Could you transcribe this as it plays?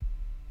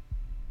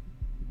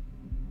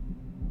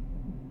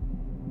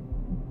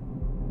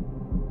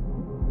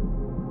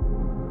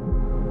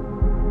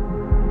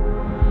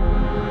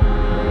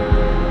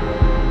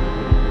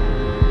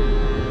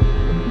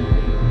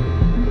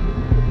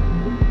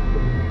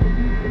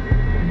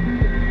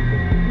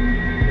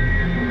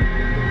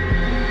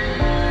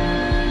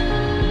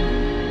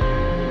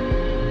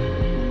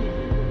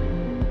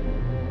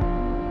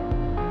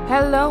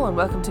Hello and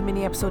welcome to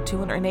mini episode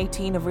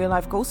 218 of Real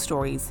Life Ghost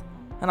Stories.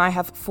 And I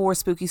have 4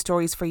 spooky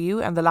stories for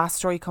you, and the last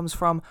story comes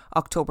from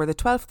October the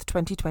 12th,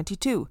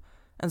 2022.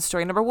 And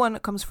story number 1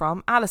 comes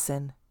from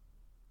Alison.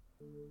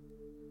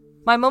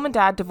 My mum and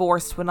dad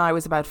divorced when I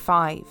was about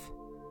 5.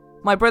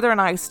 My brother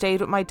and I stayed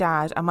with my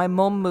dad, and my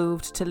mum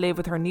moved to live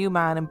with her new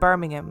man in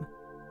Birmingham.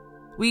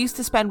 We used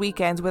to spend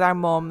weekends with our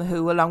mum,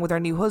 who, along with her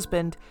new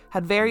husband,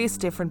 had various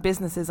different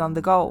businesses on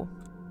the go.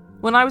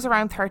 When I was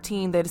around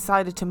 13, they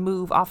decided to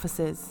move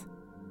offices.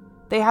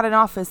 They had an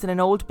office in an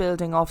old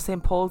building off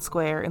St. Paul's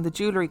Square in the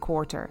Jewellery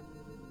Quarter.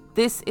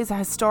 This is a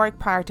historic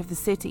part of the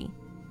city,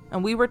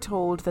 and we were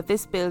told that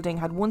this building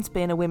had once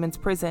been a women's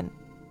prison.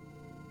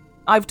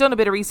 I've done a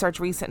bit of research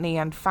recently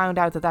and found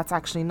out that that's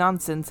actually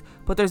nonsense,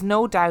 but there's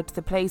no doubt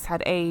the place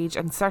had age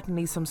and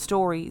certainly some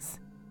stories.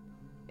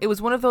 It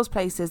was one of those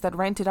places that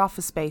rented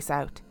office space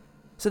out,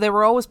 so there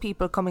were always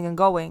people coming and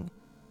going,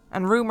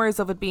 and rumours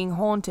of it being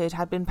haunted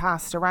had been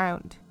passed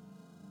around.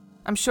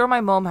 I'm sure my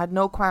mum had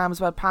no qualms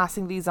about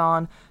passing these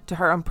on to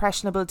her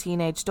impressionable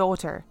teenage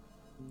daughter.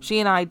 She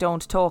and I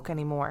don't talk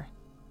anymore.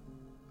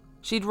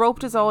 She'd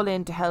roped us all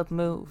in to help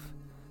move.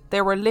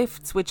 There were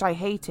lifts, which I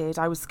hated.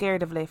 I was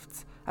scared of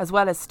lifts, as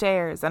well as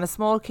stairs, and a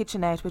small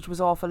kitchenette which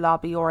was off a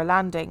lobby or a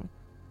landing.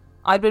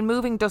 I'd been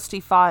moving dusty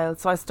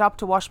files, so I stopped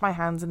to wash my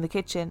hands in the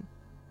kitchen.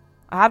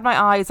 I had my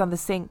eyes on the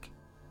sink,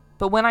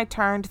 but when I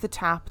turned the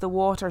tap, the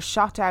water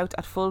shot out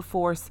at full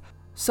force,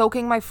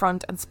 soaking my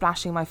front and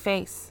splashing my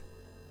face.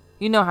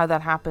 You know how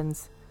that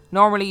happens.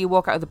 Normally you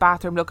walk out of the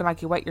bathroom looking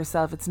like you wet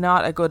yourself. It's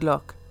not a good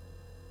look.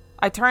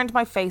 I turned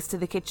my face to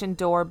the kitchen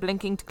door,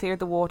 blinking to clear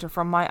the water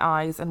from my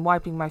eyes and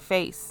wiping my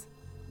face.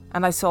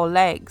 And I saw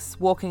legs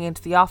walking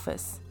into the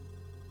office.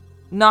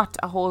 Not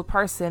a whole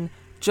person,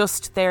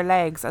 just their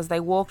legs as they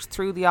walked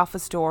through the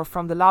office door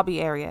from the lobby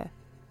area.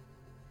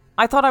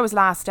 I thought I was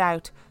last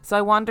out, so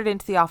I wandered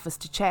into the office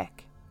to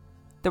check.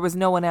 There was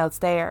no one else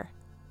there.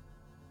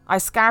 I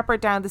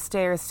scampered down the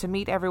stairs to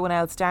meet everyone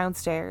else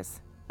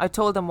downstairs. I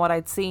told them what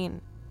I'd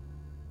seen.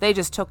 They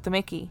just took the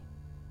mickey.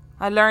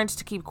 I learned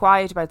to keep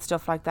quiet about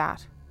stuff like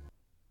that.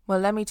 Well,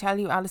 let me tell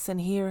you, Alison,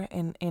 here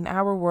in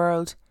our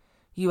world,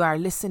 you are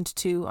listened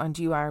to and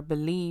you are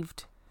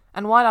believed.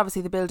 And while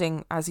obviously the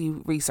building, as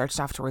you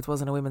researched afterwards,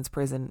 wasn't a women's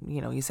prison,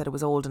 you said it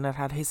was old and it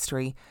had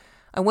history.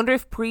 I wonder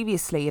if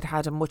previously it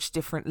had a much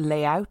different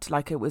layout,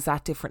 like it was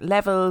at different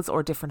levels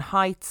or different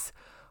heights,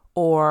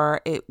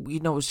 or it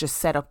was just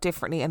set up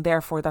differently, and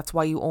therefore that's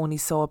why you only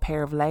saw a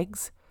pair of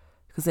legs.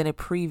 Because in a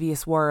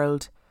previous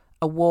world,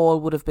 a wall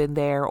would have been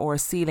there, or a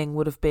ceiling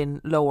would have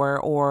been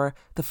lower, or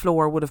the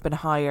floor would have been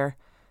higher,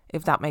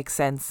 if that makes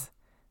sense.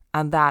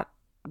 And that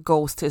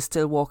ghost is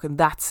still walking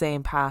that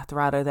same path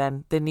rather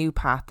than the new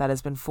path that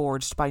has been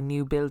forged by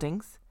new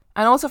buildings.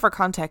 And also for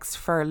context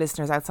for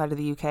listeners outside of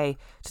the UK,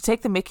 to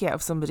take the mickey out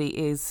of somebody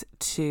is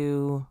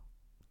to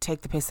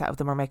take the piss out of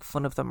them or make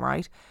fun of them,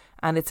 right?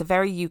 And it's a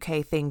very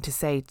UK thing to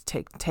say,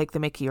 take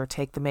the mickey or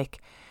take the mick.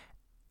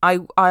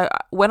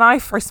 When I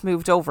first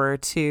moved over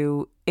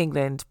to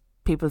England,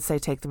 people say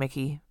take the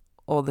mickey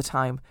all the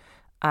time.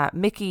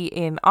 Mickey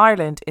in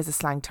Ireland is a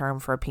slang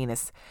term for a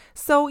penis.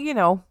 So,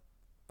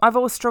 I've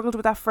always struggled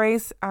with that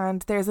phrase,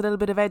 and there's a little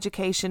bit of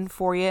education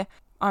for you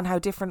on how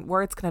different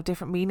words can have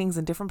different meanings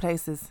in different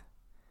places.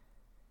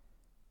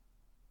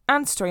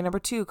 And story number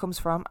 2 comes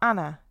from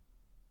Anna.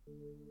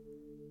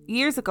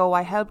 Years ago,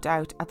 I helped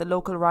out at the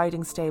local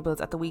riding stables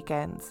at the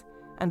weekends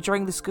and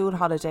during the school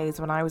holidays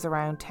when I was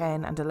around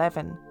 10 and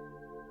 11.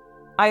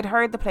 I had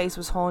heard the place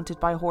was haunted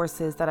by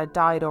horses that had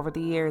died over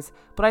the years,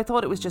 but I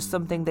thought it was just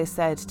something they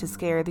said to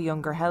scare the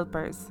younger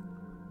helpers.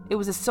 It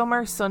was a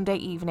summer Sunday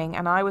evening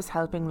and I was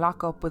helping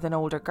lock up with an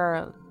older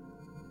girl.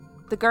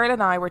 The girl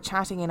and I were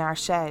chatting in our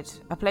shed,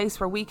 a place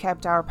where we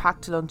kept our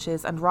packed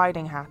lunches and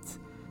riding hats,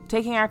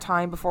 taking our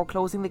time before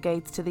closing the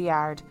gates to the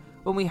yard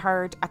when we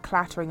heard a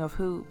clattering of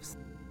hooves.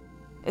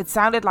 It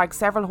sounded like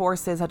several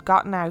horses had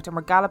gotten out and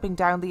were galloping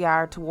down the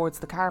yard towards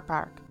the car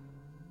park.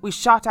 We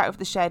shot out of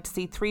the shed to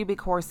see 3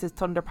 big horses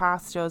thunder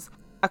past us,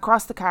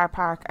 across the car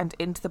park and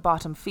into the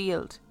bottom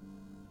field.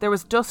 There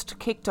was dust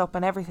kicked up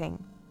and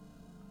everything.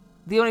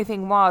 The only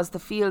thing was the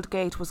field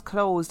gate was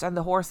closed and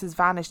the horses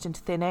vanished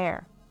into thin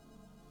air.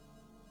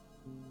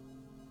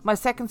 My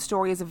second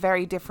story is a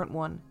very different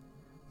one.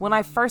 When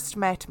I first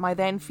met my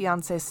then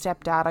fiance's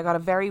stepdad, I got a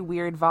very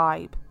weird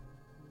vibe.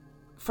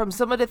 From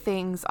some of the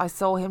things I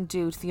saw him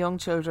do to the young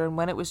children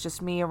when it was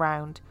just me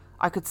around,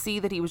 I could see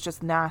that he was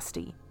just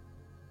nasty.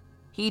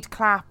 He'd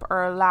clap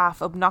or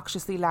laugh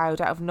obnoxiously loud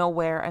out of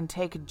nowhere and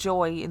take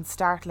joy in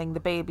startling the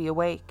baby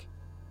awake.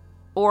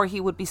 Or he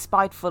would be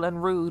spiteful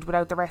and rude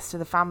without the rest of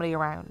the family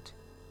around.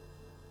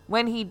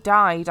 When he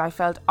died, I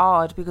felt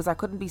odd because I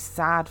couldn't be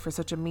sad for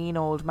such a mean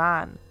old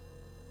man.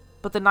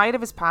 But the night of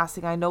his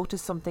passing, I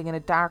noticed something in a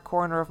dark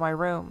corner of my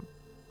room.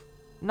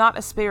 Not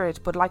a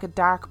spirit, but like a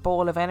dark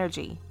ball of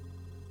energy.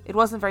 It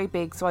wasn't very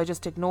big, so I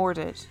just ignored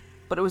it,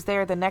 but it was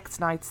there the next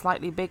night,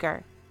 slightly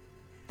bigger.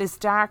 This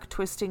dark,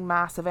 twisting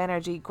mass of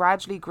energy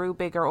gradually grew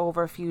bigger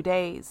over a few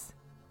days.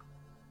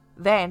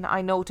 Then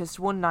I noticed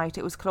one night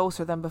it was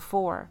closer than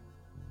before.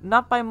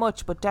 Not by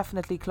much, but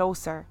definitely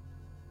closer.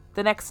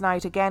 The next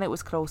night again it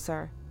was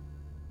closer.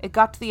 It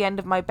got to the end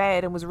of my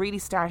bed and was really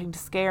starting to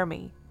scare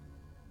me.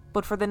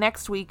 But for the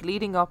next week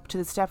leading up to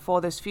the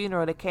stepfather's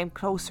funeral, it came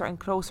closer and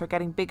closer,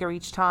 getting bigger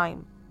each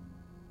time.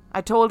 I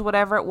told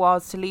whatever it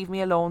was to leave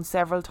me alone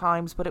several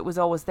times, but it was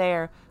always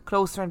there,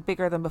 closer and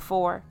bigger than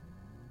before.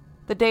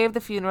 The day of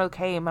the funeral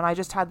came and I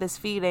just had this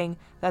feeling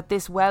that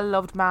this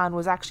well-loved man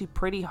was actually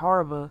pretty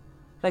horrible,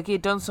 like he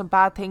had done some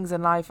bad things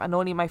in life and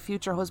only my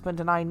future husband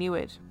and I knew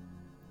it.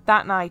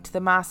 That night,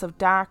 the mass of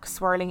dark,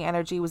 swirling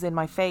energy was in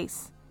my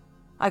face.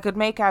 I could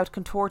make out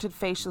contorted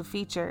facial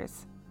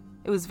features.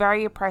 It was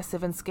very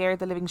oppressive and scared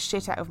the living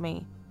shit out of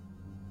me.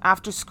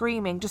 After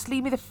screaming, "Just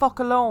leave me the fuck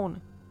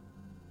alone,"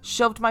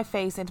 shoved my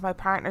face into my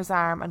partner's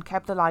arm and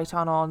kept the light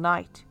on all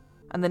night.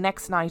 And the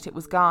next night it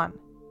was gone.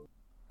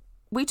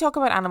 We talk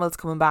about animals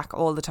coming back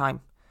all the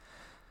time.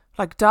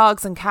 Like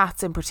dogs and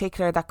cats in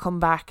particular that come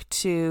back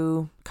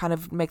to kind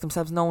of make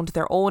themselves known to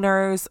their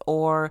owners,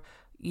 or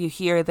you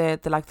hear the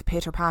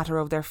pitter patter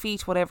of their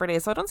feet, whatever it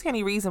is. So I don't see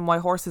any reason why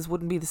horses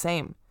wouldn't be the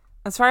same.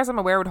 As far as I'm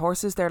aware with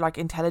horses, they're like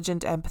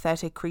intelligent,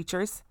 empathetic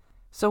creatures.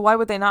 So why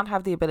would they not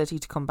have the ability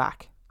to come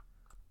back?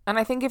 And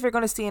I think if you're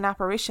going to see an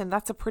apparition,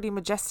 that's a pretty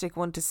majestic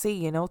one to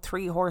see,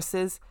 3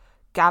 horses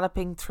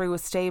galloping through a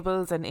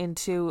stables and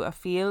into a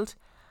field.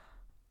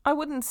 I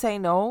wouldn't say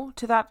no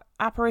to that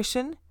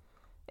apparition.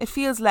 It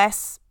feels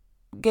less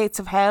Gates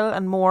of Hell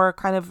and more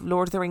kind of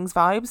Lord of the Rings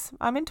vibes.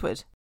 I'm into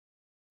it.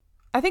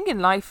 I think in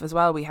life as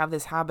well, we have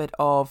this habit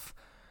of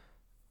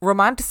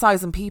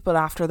romanticising people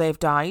after they've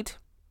died.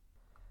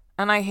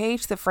 And I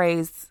hate the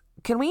phrase,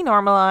 can we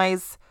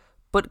normalise?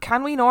 But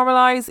can we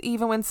normalise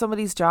even when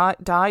somebody's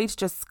died?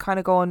 Just kind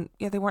of going,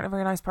 yeah, they weren't a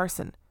very nice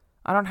person.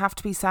 I don't have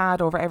to be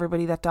sad over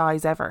everybody that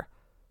dies ever.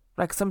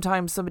 Like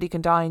sometimes somebody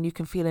can die and you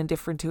can feel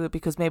indifferent to it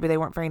because maybe they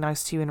weren't very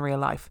nice to you in real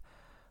life.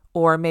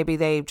 Or maybe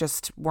they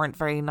just weren't a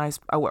very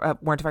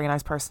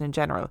nice person in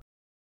general.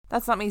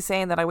 That's not me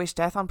saying that I wish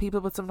death on people,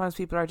 but sometimes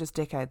people are just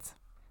dickheads.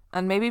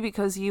 And maybe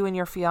because you and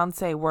your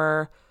fiancé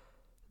were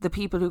the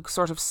people who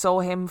sort of saw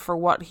him for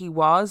what he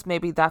was,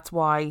 maybe that's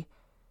why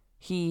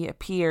he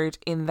appeared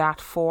in that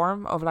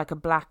form of like a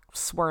black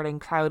swirling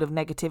cloud of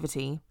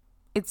negativity.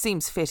 It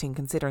seems fitting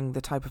considering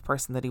the type of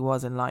person that he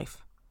was in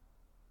life.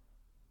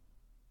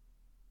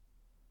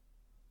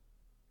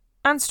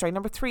 And story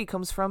number 3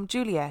 comes from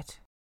Juliet.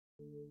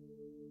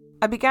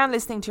 I began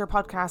listening to your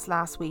podcast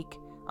last week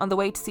on the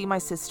way to see my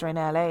sister in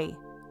LA.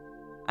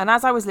 And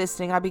as I was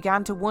listening, I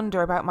began to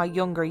wonder about my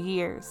younger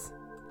years.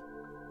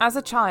 As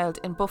a child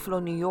in Buffalo,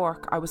 New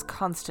York, I was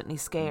constantly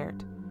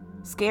scared.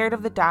 Scared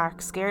of the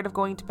dark, scared of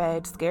going to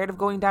bed, scared of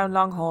going down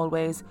long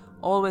hallways,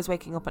 always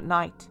waking up at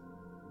night.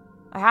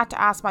 I had to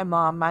ask my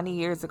mom many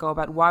years ago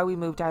about why we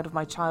moved out of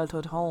my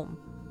childhood home,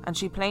 and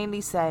she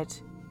plainly said,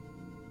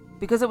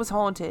 "Because it was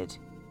haunted.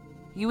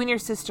 You and your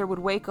sister would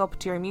wake up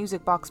to your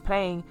music box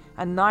playing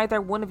and neither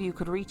one of you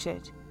could reach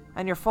it,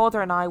 and your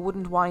father and I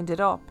wouldn't wind it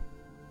up.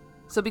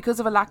 So because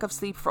of a lack of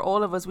sleep for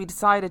all of us, we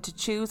decided to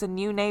choose a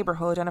new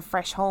neighbourhood and a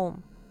fresh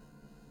home.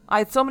 I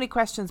had so many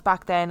questions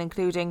back then,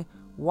 including,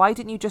 why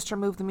didn't you just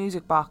remove the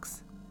music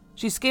box?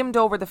 She skimmed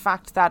over the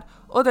fact that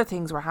other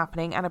things were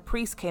happening and a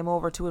priest came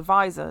over to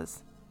advise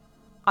us.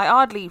 I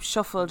oddly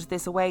shuffled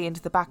this away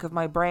into the back of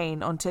my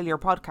brain until your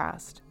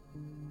podcast.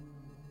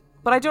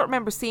 But I don't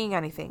remember seeing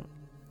anything.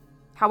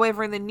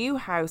 However, in the new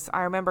house,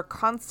 I remember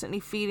constantly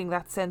feeling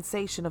that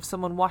sensation of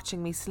someone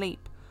watching me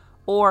sleep,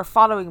 or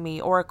following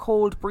me, or a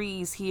cold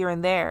breeze here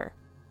and there.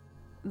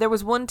 There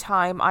was one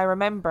time I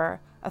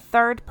remember a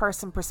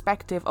third-person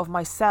perspective of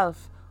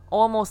myself,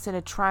 almost in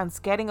a trance,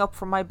 getting up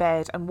from my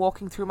bed and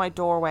walking through my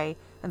doorway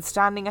and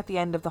standing at the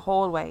end of the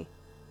hallway,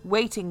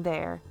 waiting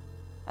there,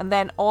 and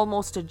then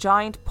almost a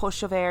giant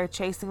push of air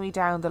chasing me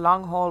down the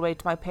long hallway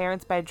to my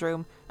parents'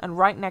 bedroom and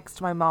right next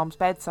to my mom's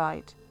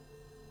bedside.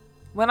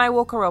 When I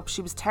woke her up,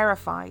 she was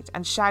terrified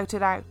and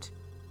shouted out.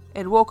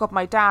 It woke up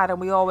my dad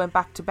and we all went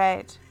back to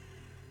bed.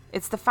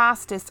 It's the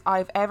fastest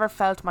I've ever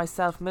felt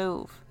myself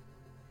move.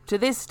 To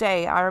this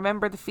day, I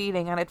remember the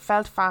feeling and it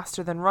felt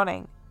faster than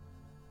running.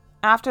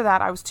 After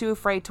that, I was too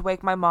afraid to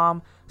wake my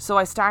mom, so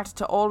I started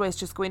to always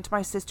just go into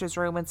my sister's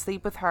room and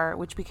sleep with her,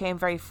 which became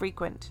very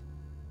frequent.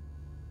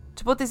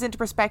 To put this into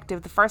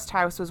perspective, the first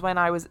house was when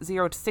I was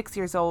 0 to 6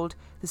 years old,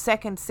 the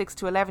second 6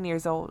 to 11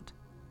 years old.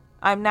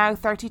 I am now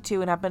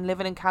 32 and have been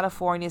living in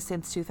California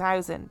since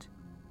 2000.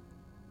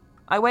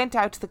 I went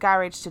out to the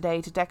garage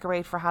today to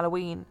decorate for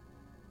Halloween.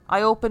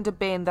 I opened a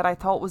bin that I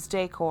thought was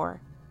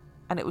decor,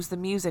 and it was the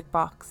music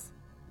box.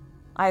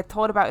 I had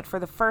thought about it for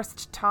the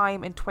first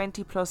time in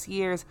 20 plus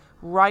years,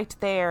 right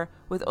there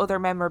with other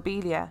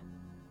memorabilia.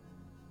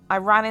 I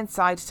ran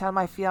inside to tell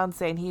my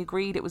fiancé and he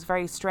agreed it was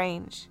very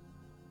strange.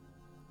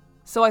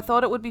 So I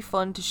thought it would be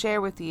fun to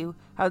share with you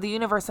how the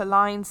universe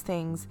aligns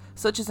things,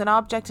 such as an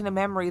object in a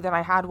memory that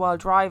I had while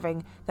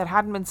driving that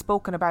hadn't been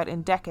spoken about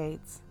in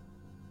decades.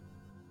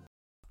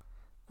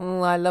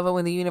 Oh, I love it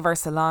when the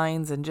universe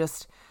aligns and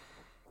just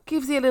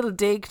gives you a little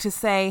dig to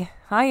say,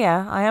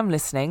 "Hiya, I am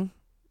listening.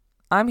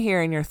 I'm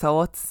hearing your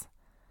thoughts.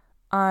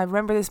 I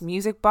remember this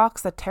music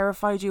box that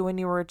terrified you when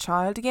you were a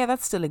child. Yeah,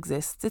 that still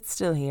exists. It's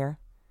still here.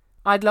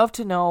 I'd love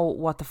to know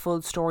what the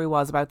full story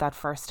was about that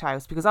first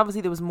house, because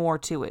obviously there was more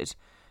to it.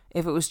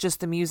 If it was just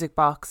the music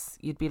box,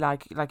 you'd be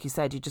like you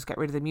said, you'd just get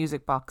rid of the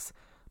music box.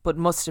 But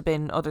must have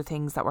been other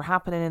things that were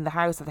happening in the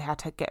house that they had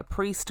to get a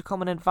priest to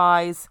come and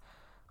advise.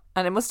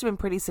 And it must have been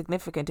pretty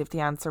significant if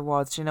the answer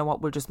was, do you know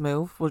what, we'll just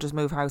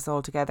move house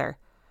altogether.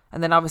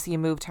 And then obviously you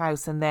moved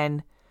house, and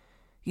then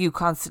you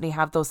constantly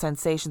have those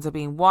sensations of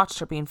being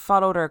watched or being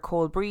followed, or a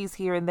cold breeze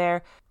here and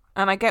there.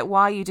 And I get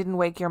why you didn't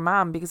wake your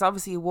mum, because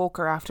obviously you woke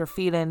her after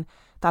feeling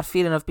that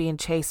feeling of being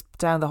chased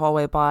down the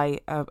hallway by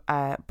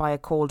a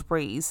cold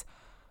breeze.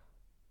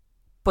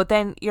 But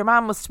then your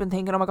mum must have been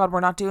thinking, oh my God, we're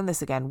not doing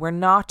this again. We're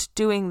not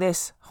doing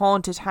this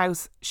haunted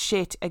house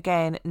shit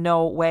again.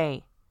 No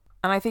way.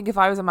 And I think if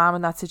I was a mum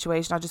in that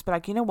situation, I'd just be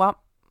like, you know what?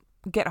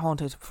 Get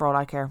haunted for all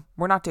I care.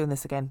 We're not doing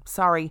this again.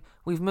 Sorry,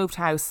 we've moved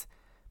house.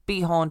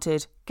 Be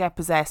haunted. Get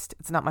possessed.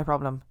 It's not my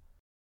problem.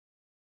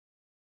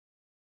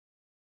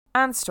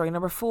 And story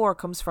number 4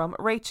 comes from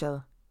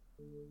Rachel.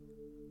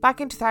 Back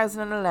in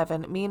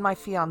 2011, me and my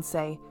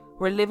fiancé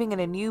were living in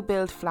a new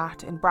build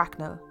flat in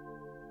Bracknell.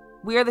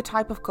 We are the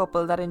type of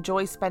couple that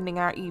enjoy spending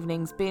our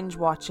evenings binge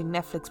watching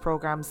Netflix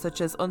programs such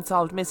as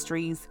Unsolved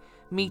Mysteries,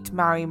 Meet,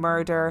 Marry,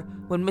 Murder,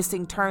 When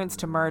Missing Turns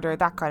to Murder,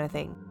 that kind of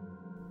thing.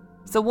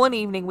 So one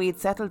evening we had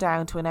settled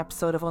down to an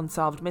episode of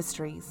Unsolved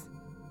Mysteries.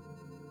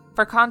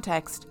 For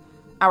context,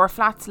 our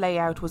flat's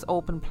layout was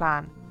open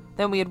plan.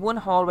 Then we had one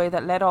hallway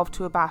that led off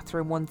to a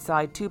bathroom one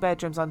side, 2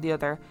 bedrooms on the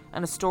other,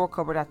 and a store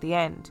cupboard at the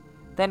end,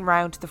 then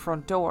round to the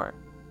front door.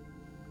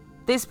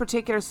 This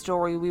particular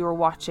story we were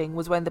watching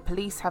was when the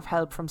police have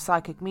help from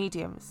psychic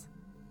mediums.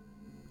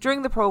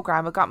 During the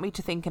programme, it got me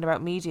to thinking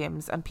about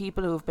mediums and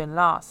people who have been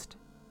lost.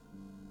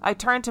 I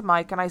turned to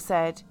Mike and I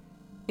said,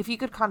 if you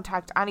could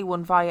contact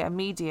anyone via a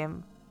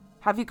medium,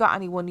 have you got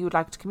anyone you would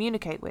like to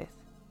communicate with?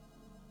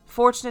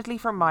 Fortunately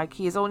for Mike,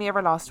 he has only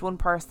ever lost one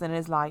person in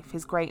his life,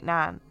 his great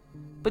nan,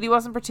 but he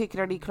wasn't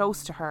particularly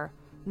close to her,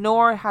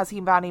 nor has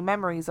he any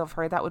memories of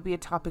her that would be a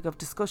topic of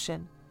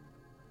discussion.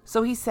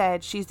 So he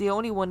said she's the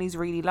only one he's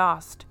really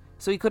lost,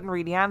 so he couldn't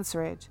really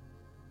answer it.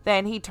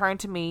 Then he turned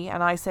to me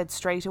and I said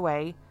straight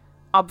away,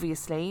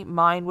 obviously,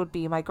 mine would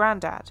be my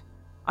granddad.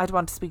 I'd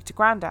want to speak to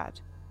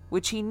granddad,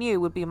 which he knew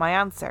would be my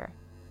answer.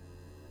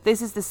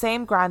 This is the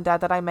same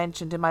granddad that I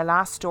mentioned in my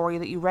last story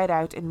that you read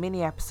out in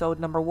mini episode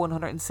number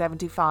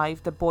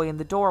 175, The Boy in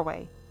the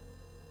Doorway.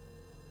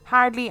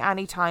 Hardly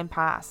any time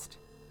passed.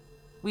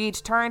 We'd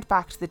turned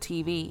back to the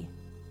TV.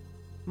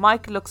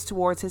 Mike looks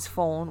towards his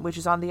phone, which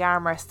is on the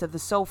armrest of the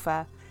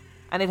sofa,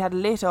 and it had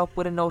lit up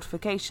with a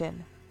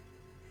notification.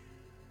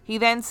 He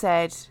then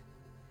said,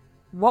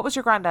 "What was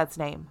your granddad's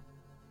name?"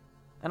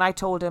 And I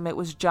told him it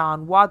was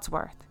John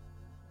Wadsworth.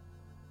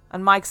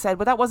 And Mike said,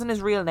 "But that wasn't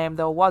his real name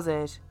though, was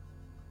it?"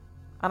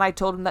 And I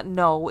told him that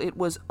no, it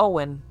was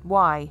Owen.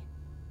 Why?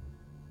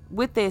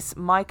 With this,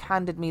 Mike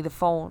handed me the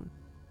phone.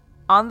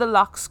 On the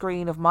lock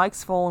screen of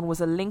Mike's phone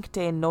was a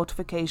LinkedIn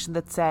notification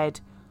that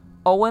said,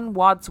 "Owen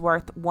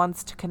Wadsworth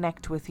wants to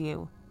connect with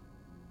you."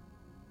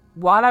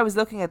 While I was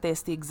looking at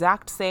this, the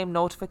exact same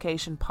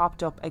notification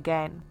popped up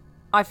again.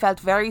 I felt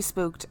very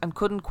spooked and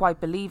couldn't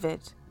quite believe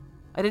it.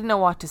 I didn't know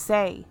what to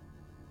say.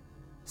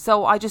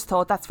 So I just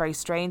thought, that's very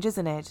strange,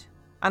 isn't it?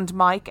 And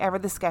Mike, ever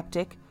the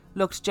skeptic,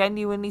 looked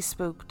genuinely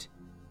spooked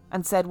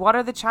and said, "What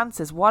are the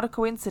chances? What a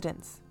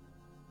coincidence."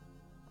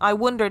 I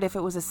wondered if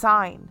it was a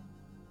sign.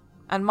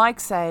 And Mike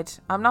said,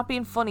 "I'm not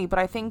being funny, but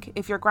I think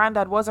if your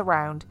granddad was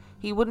around,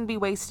 he wouldn't be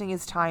wasting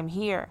his time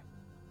here."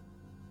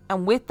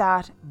 And with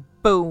that,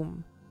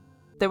 boom.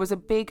 There was a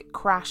big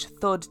crash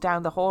thud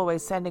down the hallway,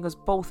 sending us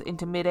both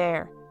into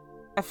mid-air.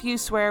 A few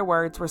swear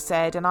words were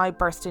said and I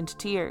burst into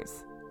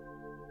tears.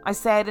 I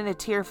said in a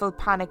tearful,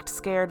 panicked,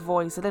 scared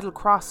voice, a little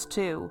cross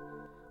too,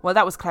 "Well,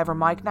 that was clever,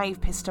 Mike, now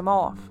you've pissed him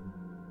off."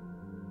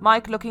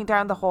 Mike looking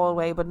down the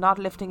hallway but not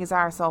lifting his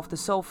arse off the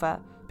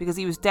sofa, because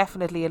he was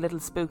definitely a little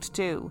spooked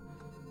too,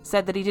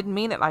 said that he didn't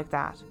mean it like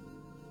that.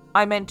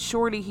 I meant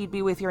surely he'd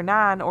be with your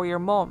nan or your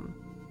mum.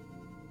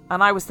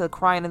 And I was still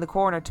crying in the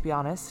corner, to be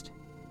honest.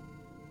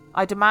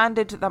 I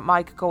demanded that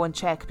Mike go and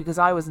check because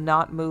I was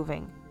not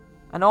moving,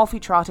 and off he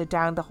trotted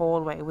down the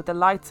hallway with the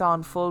lights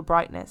on full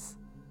brightness.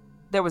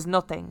 There was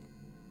nothing.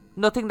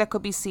 Nothing that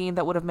could be seen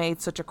that would have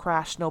made such a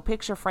crash. No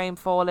picture frame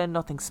fallen,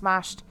 nothing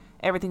smashed,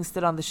 everything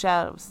stood on the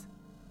shelves.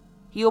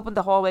 He opened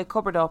the hallway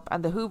cupboard up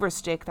and the Hoover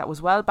stick that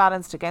was well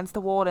balanced against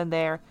the wall in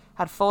there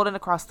had fallen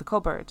across the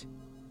cupboard.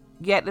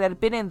 Yet it had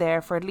been in there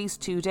for at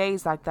least 2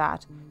 days like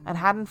that and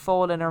hadn't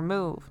fallen or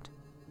moved.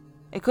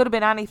 It could have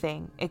been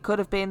anything. It could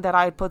have been that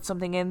I had put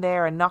something in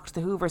there and knocked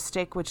the Hoover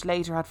stick which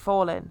later had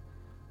fallen.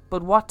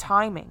 But what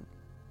timing?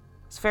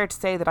 It's fair to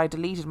say that I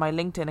deleted my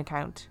LinkedIn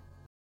account.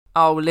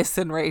 Oh,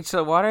 listen,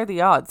 Rachel, what are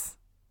the odds?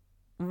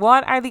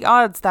 What are the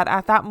odds that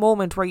at that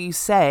moment where you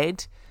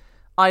said,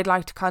 "I'd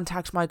like to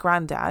contact my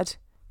granddad,"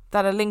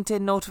 that a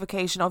LinkedIn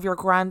notification of your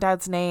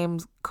granddad's name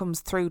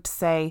comes through to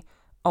say,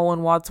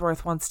 "Owen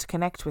Wadsworth wants to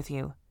connect with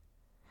you"?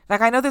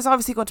 Like, I know there's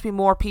obviously going to be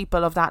more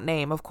people of that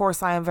name. Of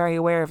course, I am very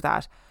aware of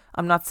that.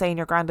 I'm not saying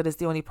your granddad is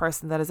the only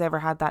person that has ever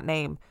had that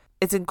name.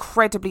 It's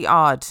incredibly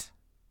odd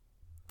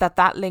that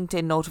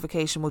LinkedIn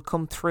notification would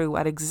come through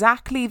at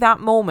exactly that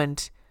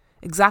moment,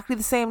 exactly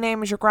the same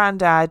name as your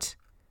granddad,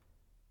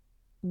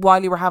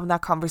 while you were having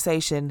that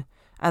conversation.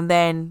 And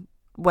then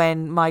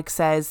when Mike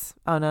says,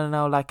 oh,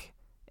 no, like,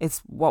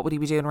 it's what would he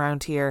be doing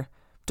around here?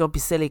 Don't be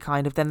silly,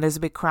 kind of. Then there's a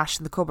big crash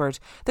in the cupboard.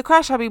 The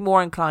crash I'd be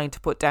more inclined to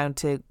put down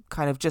to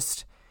kind of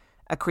just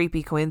a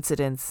creepy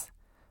coincidence.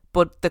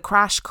 But the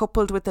crash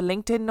coupled with the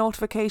LinkedIn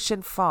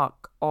notification,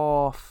 fuck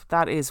off.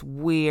 That is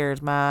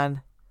weird,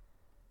 man.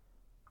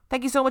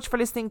 Thank you so much for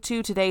listening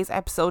to today's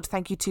episode.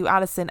 Thank you to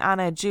Alison,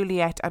 Anna,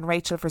 Juliet and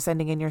Rachel for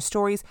sending in your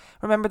stories.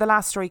 Remember, the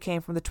last story came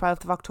from the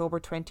 12th of October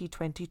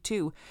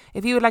 2022.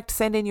 If you would like to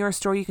send in your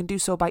story, you can do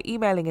so by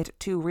emailing it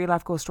to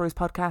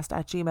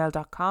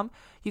reallifeghoststoriespodcast@gmail.com.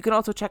 You can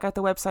also check out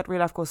the website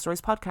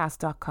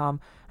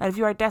reallifeghoststoriespodcast.com. And if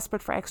you are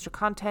desperate for extra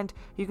content,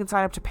 you can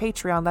sign up to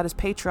Patreon. That is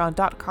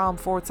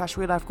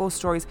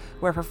patreon.com/reallifeghoststories,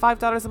 where for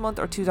 $5 a month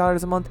or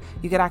 $2 a month,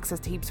 you get access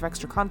to heaps of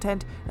extra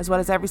content, as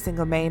well as every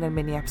single main and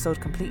mini episode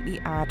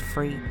completely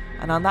ad-free.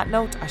 And on that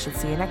note, I shall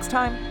see you next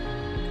time.